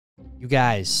You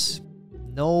guys,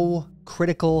 no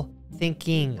critical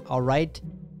thinking, all right?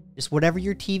 Just whatever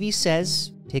your TV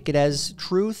says, take it as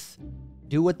truth.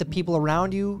 Do what the people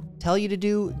around you tell you to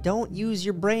do. Don't use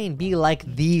your brain. Be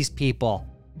like these people.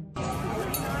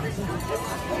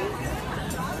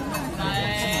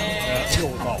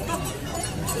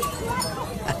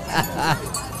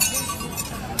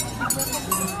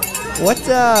 What,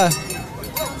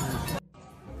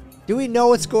 do we know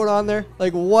what's going on there?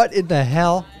 Like, what in the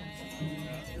hell?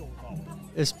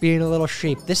 This being a little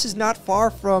sheep. This is not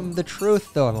far from the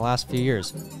truth, though, in the last few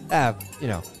years. You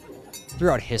know,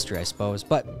 throughout history, I suppose,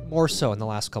 but more so in the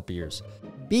last couple years.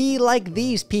 Be like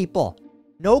these people.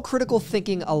 No critical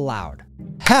thinking allowed.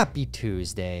 Happy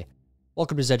Tuesday.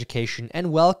 Welcome to Zeducation,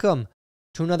 and welcome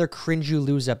to another Cringe You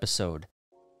Lose episode.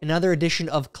 Another edition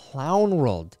of Clown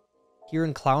World. Here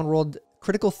in Clown World,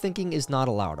 critical thinking is not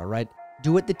allowed, all right?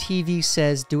 Do what the TV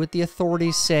says, do what the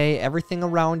authorities say, everything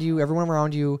around you, everyone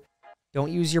around you. Don't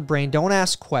use your brain, don't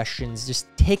ask questions, just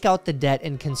take out the debt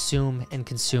and consume and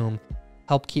consume.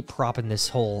 Help keep propping this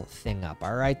whole thing up,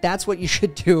 all right? That's what you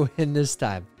should do in this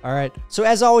time, all right? So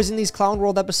as always in these Clown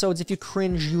World episodes, if you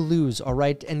cringe, you lose, all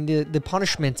right? And the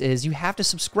punishment is you have to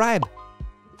subscribe.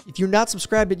 If you're not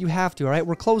subscribed, you have to, all right?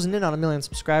 We're closing in on 1 million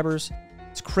subscribers.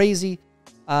 It's crazy.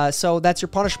 So that's your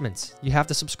punishment. You have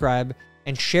to subscribe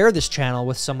and share this channel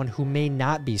with someone who may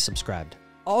not be subscribed.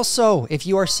 Also, if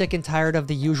you are sick and tired of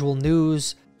the usual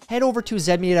news, head over to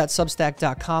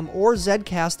zmedia.substack.com or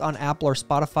Zcast on Apple or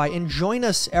Spotify and join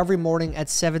us every morning at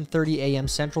 7:30 a.m.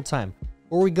 Central Time,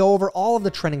 where we go over all of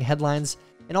the trending headlines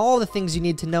and all of the things you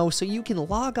need to know so you can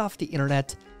log off the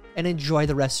internet and enjoy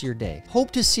the rest of your day.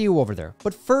 Hope to see you over there.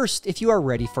 But first, if you are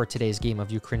ready for today's game of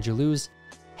You Cringe You Lose,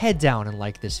 head down and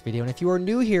like this video. And if you are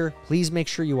new here, please make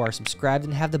sure you are subscribed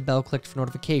and have the bell clicked for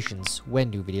notifications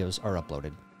when new videos are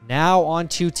uploaded. Now on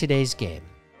to today's game.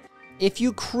 If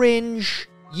you cringe,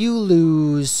 you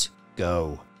lose.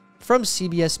 Go. From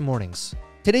CBS Mornings.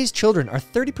 Today's children are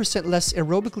 30% less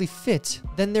aerobically fit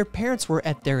than their parents were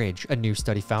at their age, a new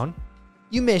study found.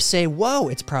 You may say, whoa,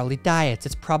 it's probably diets,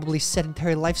 it's probably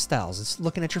sedentary lifestyles, it's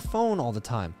looking at your phone all the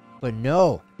time. But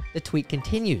no, the tweet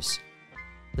continues.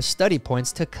 The study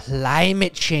points to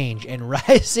climate change and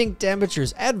rising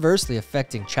temperatures adversely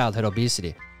affecting childhood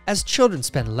obesity as children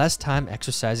spend less time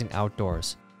exercising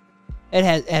outdoors. It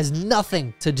has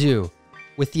nothing to do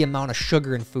with the amount of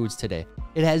sugar in foods today.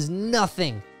 It has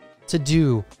nothing to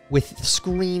do with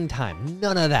screen time.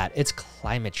 None of that. It's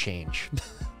climate change.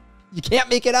 You can't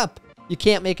make it up. You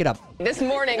can't make it up. This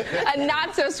morning, a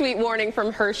not-so-sweet warning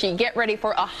from Hershey. Get ready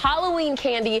for a Halloween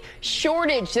candy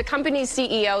shortage. The company's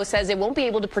CEO says it won't be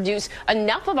able to produce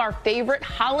enough of our favorite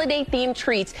holiday-themed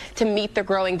treats to meet the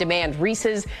growing demand.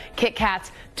 Reese's, Kit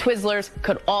Kats, Twizzlers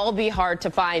could all be hard to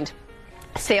find.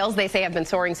 Sales, they say, have been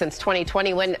soaring since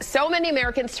 2020 when so many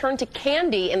Americans turned to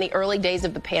candy in the early days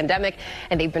of the pandemic,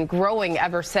 and they've been growing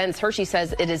ever since. Hershey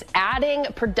says it is adding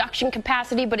production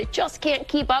capacity, but it just can't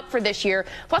keep up for this year.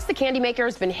 Plus, the candy maker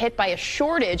has been hit by a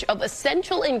shortage of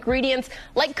essential ingredients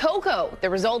like cocoa, the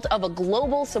result of a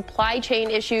global supply chain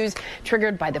issues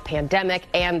triggered by the pandemic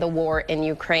and the war in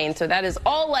Ukraine. So that is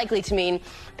all likely to mean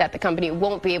that the company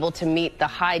won't be able to meet the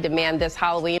high demand this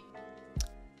Halloween.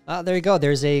 There you go.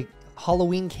 There's a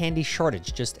Halloween candy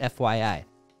shortage, just FYI.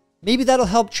 Maybe that'll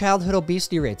help childhood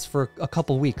obesity rates for a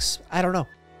couple weeks. I don't know.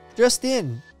 Just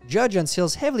in, judge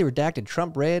unseals heavily redacted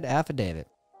Trump-raid affidavit.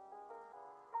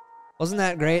 Wasn't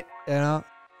that great? You know,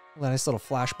 a nice little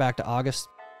flashback to August.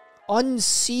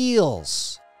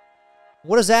 Unseals.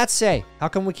 What does that say? How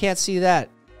come we can't see that?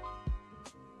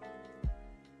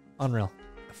 Unreal.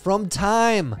 From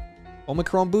Time.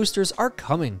 Omicron boosters are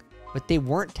coming, but they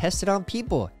weren't tested on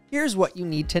people. Here's what you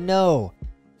need to know.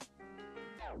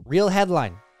 Real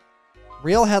headline.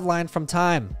 Real headline from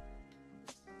Time.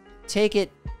 Take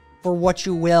it for what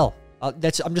you will. I'm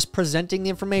just presenting the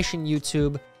information,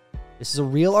 YouTube. This is a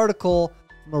real article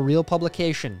from a real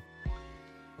publication.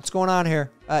 What's going on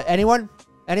here? Anyone?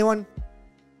 Anyone?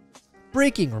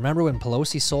 Breaking. Remember when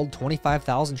Pelosi sold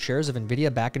 25,000 shares of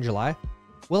NVIDIA back in July?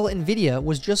 Well, NVIDIA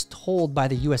was just told by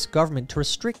the US government to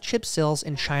restrict chip sales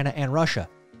in China and Russia.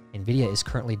 NVIDIA is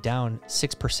currently down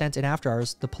 6% in after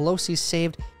hours. The Pelosi's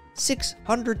saved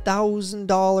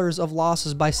 $600,000 of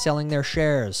losses by selling their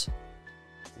shares.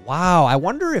 Wow, I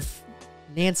wonder if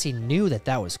Nancy knew that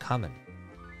that was coming.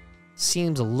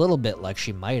 Seems a little bit like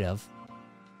she might have.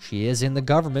 She is in the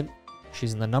government.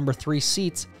 She's in the number 3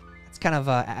 seats. That's kind of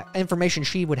information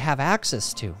she would have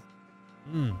access to.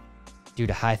 Due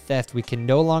to high theft, we can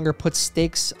no longer put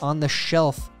steaks on the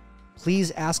shelf.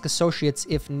 Please ask associates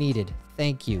if needed.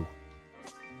 Thank you.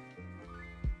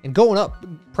 And going up,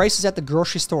 prices at the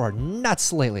grocery store are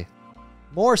nuts lately.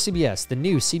 More CBS. The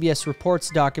new CBS Reports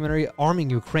documentary, Arming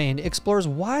Ukraine, explores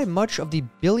why much of the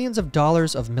billions of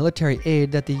dollars of military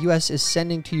aid that the U.S. is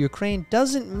sending to Ukraine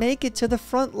doesn't make it to the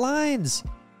front lines.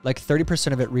 Like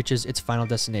 30% of it reaches its final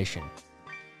destination.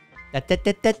 That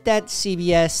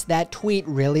CBS, that tweet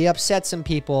really upset some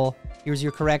people. Here's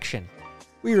your correction.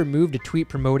 We removed a tweet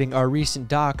promoting our recent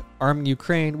doc, Arming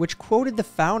Ukraine, which quoted the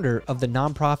founder of the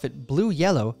nonprofit Blue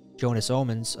Yellow, Jonas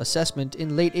Omen's, assessment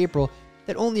in late April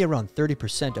that only around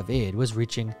 30% of aid was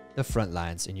reaching the front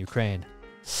lines in Ukraine.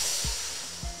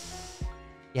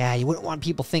 Yeah, you wouldn't want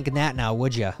people thinking that now,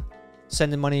 would you?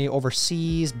 Sending money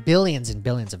overseas, billions and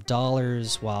billions of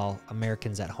dollars, while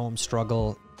Americans at home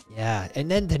struggle. Yeah, and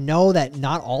then to know that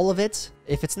not all of it,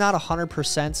 if it's not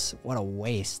 100%, what a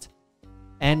waste.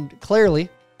 And clearly,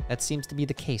 that seems to be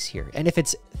the case here. And if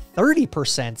it's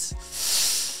 30%,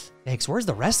 thanks, where's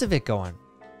the rest of it going?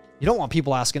 You don't want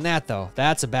people asking that, though.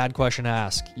 That's a bad question to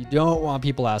ask. You don't want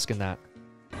people asking that.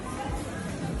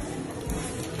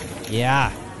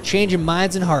 Yeah, changing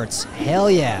minds and hearts. Hell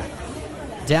yeah.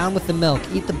 Down with the milk.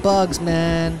 Eat the bugs,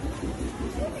 man.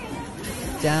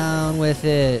 Down with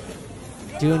it.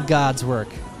 Doing God's work.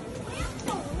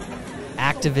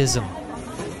 Activism.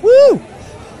 Woo!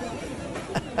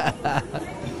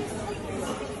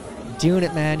 Doing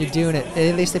it, man. You're doing it.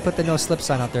 At least they put the no slip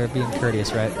sign out there, being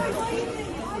courteous, right?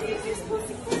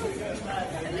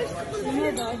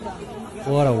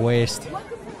 What a waste.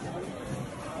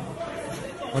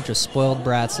 Bunch of spoiled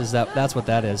brats. That's what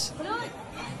that is.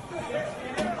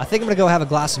 I think I'm gonna go have a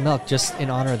glass of milk just in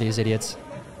honor of these idiots.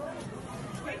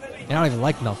 I don't even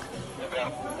like milk.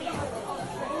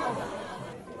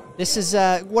 This is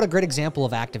what a great example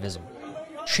of activism.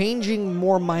 Changing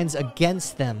more minds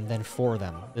against them than for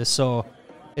them. So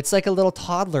it's like a little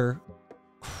toddler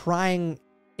crying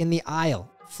in the aisle,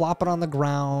 flopping on the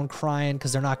ground, crying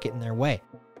because they're not getting their way.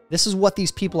 This is what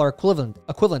these people are equivalent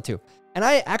to. And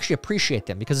I actually appreciate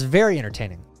them because it's very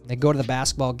entertaining. They go to the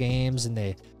basketball games and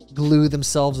they glue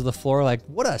themselves to the floor. Like,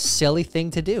 what a silly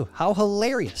thing to do. How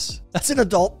hilarious. That's an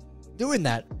adult doing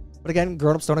that. But again,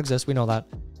 grown-ups don't exist. We know that.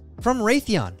 From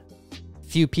Raytheon.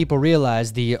 Few people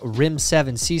realize the RIM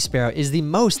 7 Sea Sparrow is the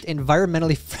most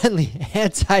environmentally friendly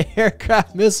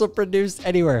anti-aircraft missile produced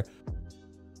anywhere.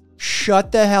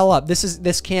 Shut the hell up.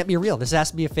 This can't be real. This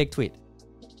has to be a fake tweet.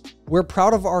 We're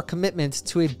proud of our commitment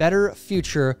to a better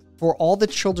future for all the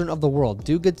children of the world.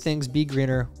 Do good things, be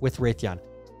greener with Raytheon.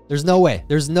 There's no way.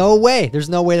 There's no way. There's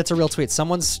no way that's a real tweet.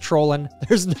 Someone's trolling.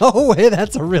 There's no way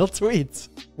that's a real tweet.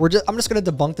 I'm just going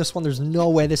to debunk this one. There's no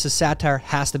way this is satire.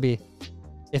 Has to be.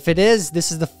 If it is,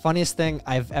 this is the funniest thing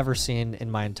I've ever seen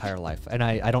in my entire life. And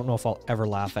I don't know if I'll ever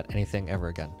laugh at anything ever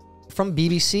again. From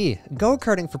BBC,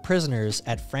 go-karting for prisoners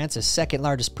at France's second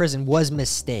largest prison was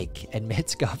mistake,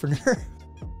 admits governor.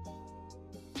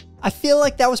 I feel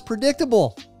like that was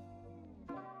predictable.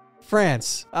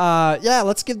 France. Yeah,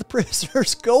 let's give the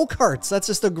prisoners go-karts. That's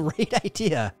just a great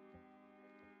idea.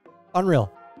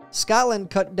 Unreal. Scotland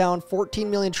cut down 14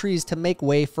 million trees to make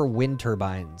way for wind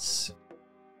turbines.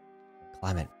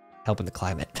 Climate. Helping the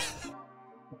climate.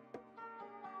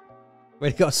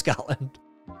 Way to go, Scotland.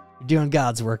 You're doing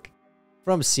God's work.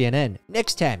 From CNN,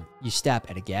 next time you stop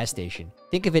at a gas station,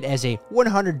 think of it as a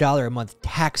 $100 a month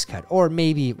tax cut or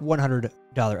maybe $100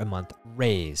 a month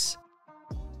raise.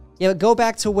 Yeah, but go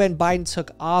back to when Biden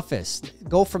took office.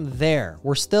 Go from there.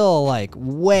 We're still like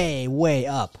way, way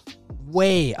up.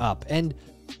 Way up. And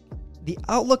the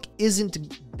outlook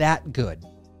isn't that good.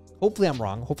 Hopefully I'm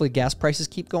wrong. Hopefully gas prices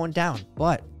keep going down.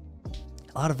 But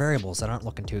a lot of variables that aren't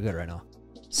looking too good right now.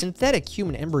 Synthetic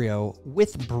human embryo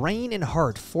with brain and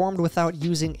heart formed without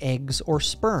using eggs or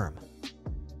sperm.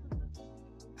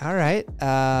 All right.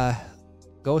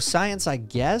 Go science, I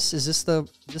guess. Is this the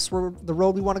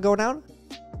road we want to go down?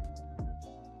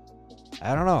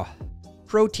 I don't know.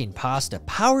 Protein pasta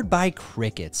powered by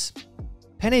crickets.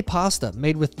 Penne pasta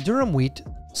made with durum wheat,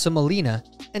 semolina,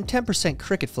 and 10%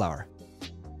 cricket flour.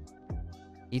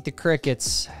 Eat the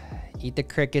crickets. Eat the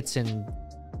crickets and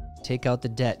take out the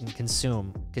debt and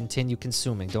consume. Continue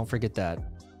consuming. Don't forget that.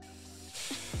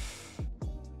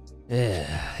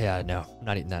 Yeah, no. I'm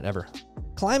not eating that ever.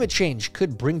 Climate change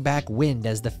could bring back wind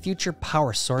as the future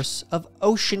power source of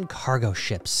ocean cargo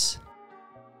ships.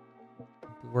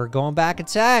 We're going back in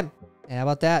time. How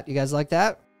about that? You guys like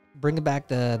that? Bringing back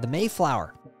the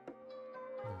Mayflower.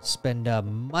 Spend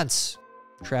months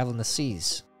traveling the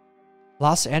seas.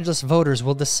 Los Angeles voters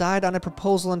will decide on a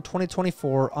proposal in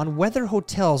 2024 on whether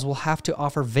hotels will have to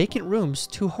offer vacant rooms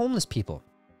to homeless people.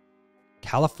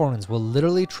 Californians will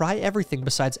literally try everything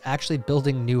besides actually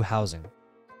building new housing.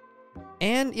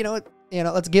 And, you know, You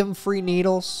know, let's give them free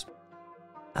needles.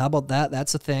 How about that?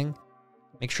 That's a thing.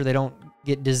 Make sure they don't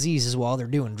get diseases while they're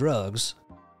doing drugs.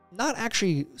 Not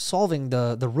actually solving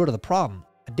the root of the problem.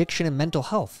 Addiction and mental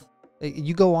health.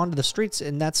 You go onto the streets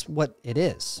and that's what it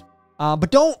is.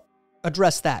 But don't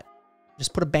address that.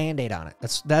 Just put a Band-Aid on it.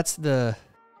 That's the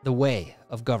way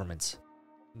of governments.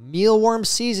 Mealworm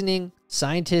seasoning.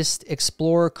 Scientists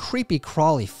explore creepy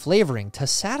crawly flavoring to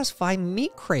satisfy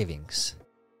meat cravings.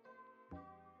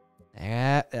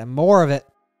 More of it.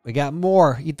 We got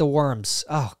more. Eat the worms.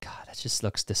 Oh, God, that just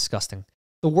looks disgusting.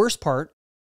 The worst part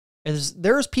is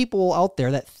there's people out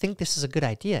there that think this is a good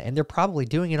idea, and they're probably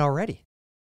doing it already.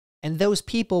 And those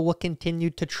people will continue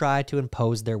to try to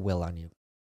impose their will on you.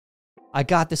 I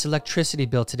got this electricity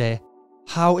bill today.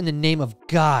 How in the name of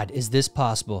God is this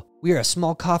possible? We are a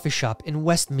small coffee shop in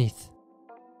Westmeath.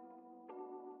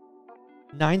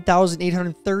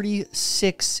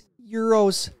 9,836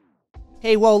 euros.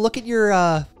 Hey, well, look at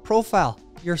your profile.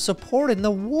 You're supporting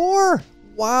the war.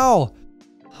 Wow.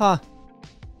 Huh.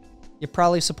 You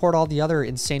probably support all the other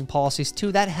insane policies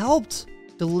too. That helped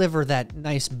deliver that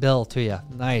nice bill to you.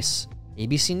 Nice.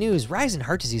 ABC News, rise in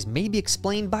heart disease may be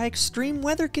explained by extreme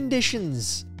weather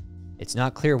conditions. It's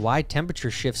not clear why temperature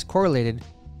shifts correlated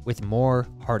with more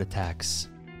heart attacks.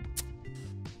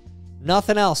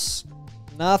 Nothing else.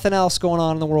 Nothing else going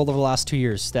on in the world over the last 2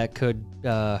 years that could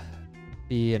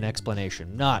be an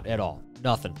explanation. Not at all.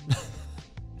 Nothing.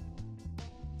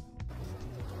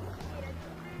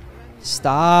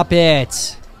 Stop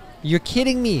it. You're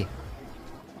kidding me.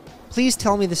 Please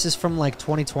tell me this is from like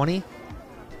 2020?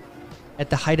 At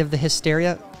the height of the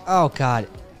hysteria? Oh, God.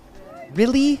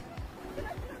 Really?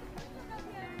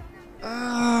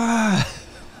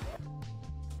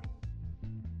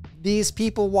 These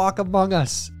people walk among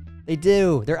us. They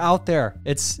do. They're out there.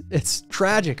 It's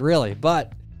tragic, really.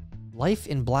 But life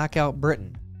in blackout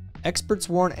Britain. Experts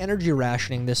warn energy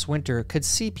rationing this winter could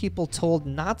see people told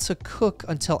not to cook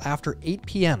until after 8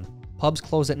 p.m. Pubs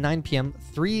close at 9 p.m.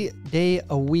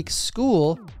 3-day-a-week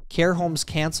school. Care homes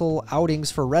cancel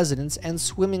outings for residents, and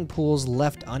swimming pools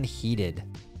left unheated.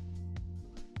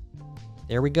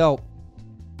 There we go.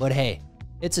 But hey,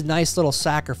 it's a nice little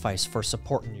sacrifice for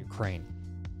supporting Ukraine,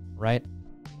 right?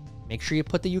 Make sure you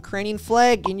put the Ukrainian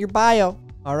flag in your bio,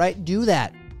 all right? Do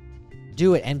that.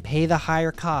 Do it and pay the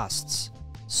higher costs.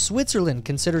 Switzerland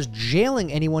considers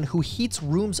jailing anyone who heats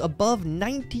rooms above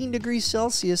 19 degrees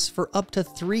Celsius for up to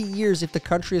 3 years if the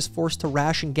country is forced to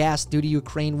ration gas due to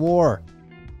Ukraine war.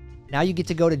 Now you get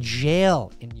to go to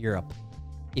jail in Europe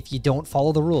if you don't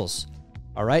follow the rules.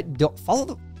 All right?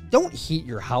 Don't heat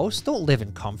your house. Don't live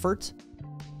in comfort.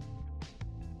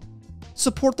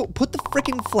 Put the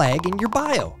freaking flag in your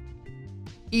bio.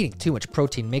 Eating too much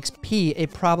protein makes pee a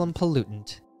problem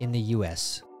pollutant in the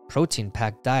US.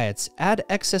 Protein-packed diets add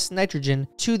excess nitrogen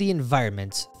to the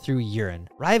environment through urine,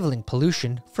 rivaling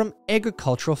pollution from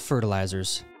agricultural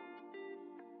fertilizers.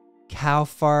 Cow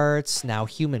farts, now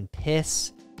human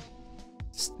piss.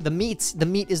 The meat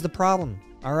is the problem.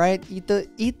 All right, eat the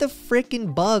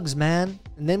freaking bugs, man,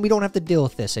 and then we don't have to deal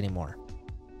with this anymore.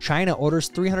 China orders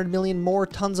 300 million more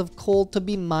tons of coal to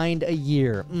be mined a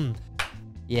year.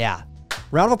 Yeah,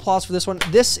 round of applause for this one.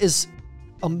 This is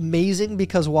amazing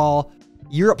because while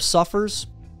Europe suffers,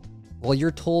 while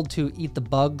you're told to eat the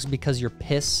bugs because your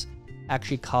piss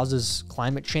actually causes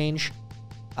climate change,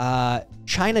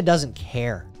 China doesn't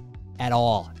care at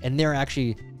all, and they're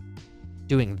actually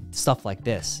doing stuff like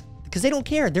this because they don't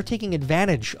care. They're taking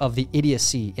advantage of the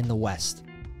idiocy in the West.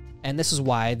 And this is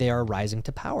why they are rising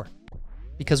to power,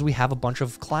 because we have a bunch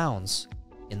of clowns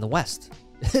in the West.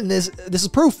 And this is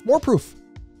proof, more proof.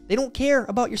 They don't care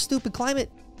about your stupid climate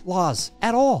laws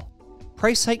at all.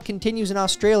 Price hike continues in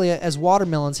Australia as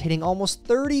watermelons hitting almost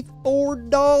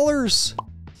 $34.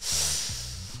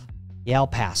 Yeah, I'll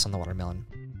pass on the watermelon.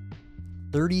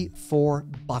 34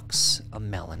 bucks a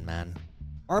melon, man.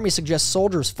 Army suggests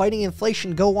soldiers fighting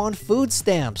inflation go on food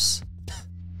stamps.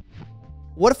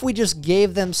 What if we just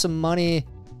gave them some money?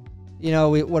 You know,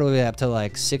 what are we up to,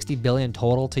 like 60 billion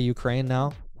total to Ukraine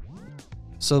now?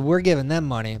 So we're giving them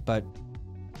money, but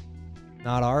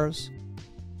not ours?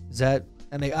 Is that,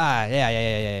 I mean,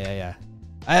 yeah.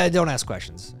 Don't ask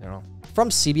questions, you know. From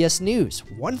CBS News,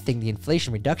 one thing the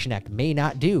Inflation Reduction Act may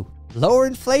not do: lower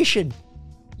inflation.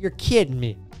 You're kidding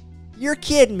me. You're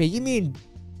kidding me. You mean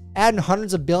adding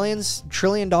hundreds of billions, $1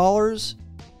 trillion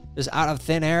just out of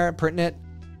thin air, printing it?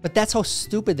 But that's how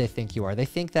stupid they think you are. They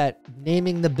think that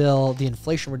naming the bill the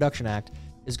Inflation Reduction Act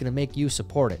is going to make you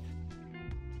support it.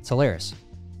 It's hilarious.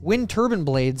 Wind turbine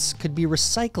blades could be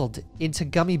recycled into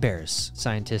gummy bears,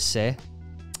 scientists say.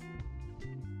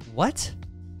 What?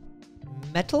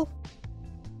 Metal?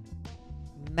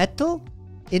 metal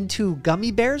into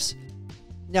gummy bears.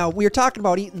 Now, we were talking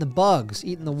about eating the bugs,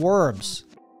 eating the worms.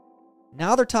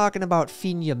 Now they're talking about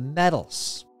feeding you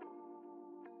metals.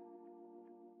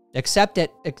 Accept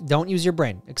it. Don't use your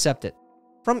brain. Accept it.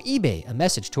 From eBay, a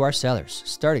message to our sellers.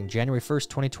 Starting January 1st,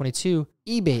 2022,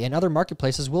 eBay and other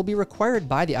marketplaces will be required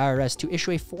by the IRS to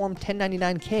issue a Form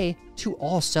 1099-K to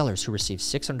all sellers who receive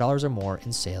 $600 or more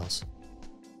in sales.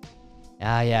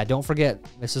 Yeah, don't forget,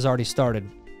 this has already started.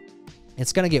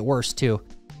 It's going to get worse, too,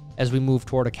 as we move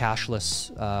toward a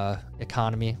cashless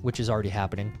economy, which is already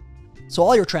happening. So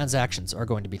all your transactions are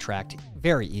going to be tracked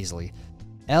very easily.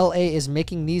 LA is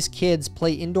making these kids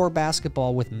play indoor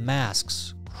basketball with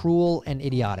masks. Cruel and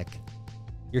idiotic.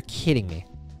 You're kidding me.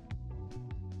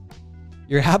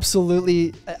 You're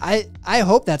absolutely... I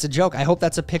hope that's a joke. I hope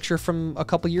that's a picture from a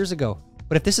couple years ago.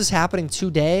 But if this is happening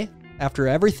today, after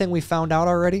everything we found out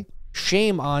already,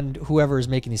 shame on whoever is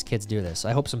making these kids do this.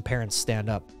 I hope some parents stand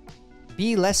up.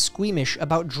 Be less squeamish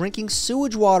about drinking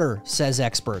sewage water, says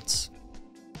experts.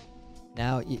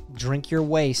 Now, drink your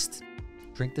waste.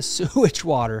 Drink the sewage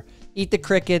water. Eat the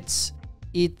crickets.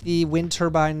 Eat the wind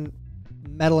turbine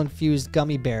metal-infused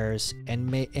gummy bears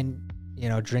and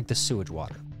drink the sewage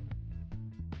water.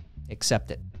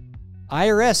 Accept it.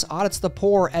 IRS audits the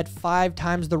poor at 5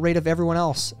 times the rate of everyone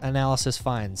else, analysis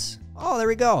finds. Oh, there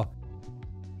we go.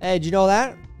 Hey, did you know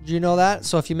that? Did you know that?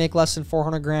 So if you make less than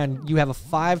 400 grand, you have a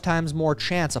 5 times more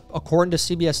chance, according to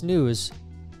CBS News,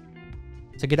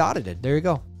 to get audited. There you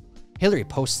go. Hillary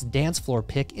posts dance floor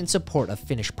pic in support of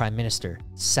Finnish Prime Minister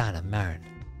Sanna Marin.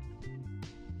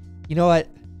 You know what?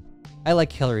 I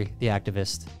like Hillary, the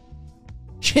activist.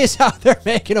 She's out there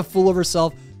making a fool of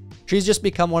herself. She's just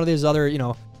become one of these other,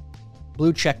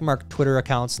 blue checkmark Twitter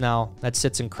accounts now that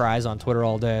sits and cries on Twitter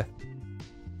all day.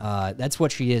 That's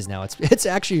what she is now. It's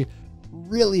actually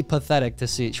really pathetic to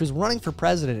see. She was running for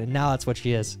president, and now that's what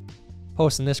she is.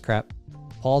 Posting this crap.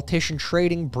 Politician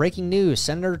trading, breaking news.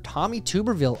 Senator Tommy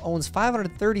Tuberville owns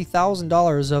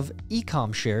 $530,000 of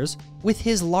Ecom shares, with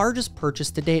his largest purchase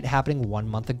to date happening 1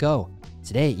 month ago.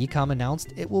 Today, Ecom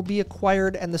announced it will be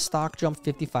acquired and the stock jumped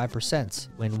 55%.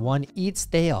 When one eats,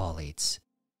 they all eat.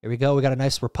 Here we go. We got a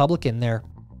nice Republican there.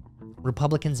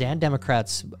 Republicans and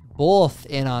Democrats both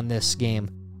in on this game.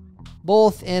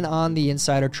 Both in on the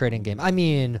insider trading game. I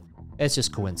mean, it's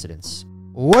just coincidence.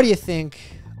 What do you think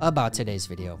about today's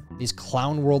video? These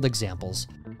clown world examples.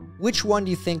 Which one do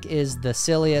you think is the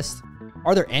silliest?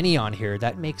 Are there any on here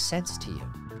that make sense to you?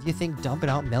 Do you think dumping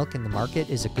out milk in the market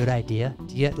is a good idea?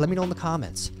 Let me know in the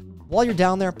comments. While you're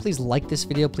down there, please like this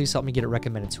video. Please help me get it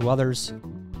recommended to others.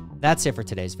 That's it for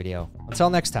today's video. Until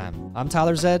next time, I'm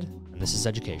Tyler Zed, and this is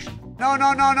Zeducation. No,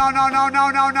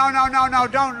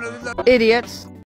 don't. Idiots.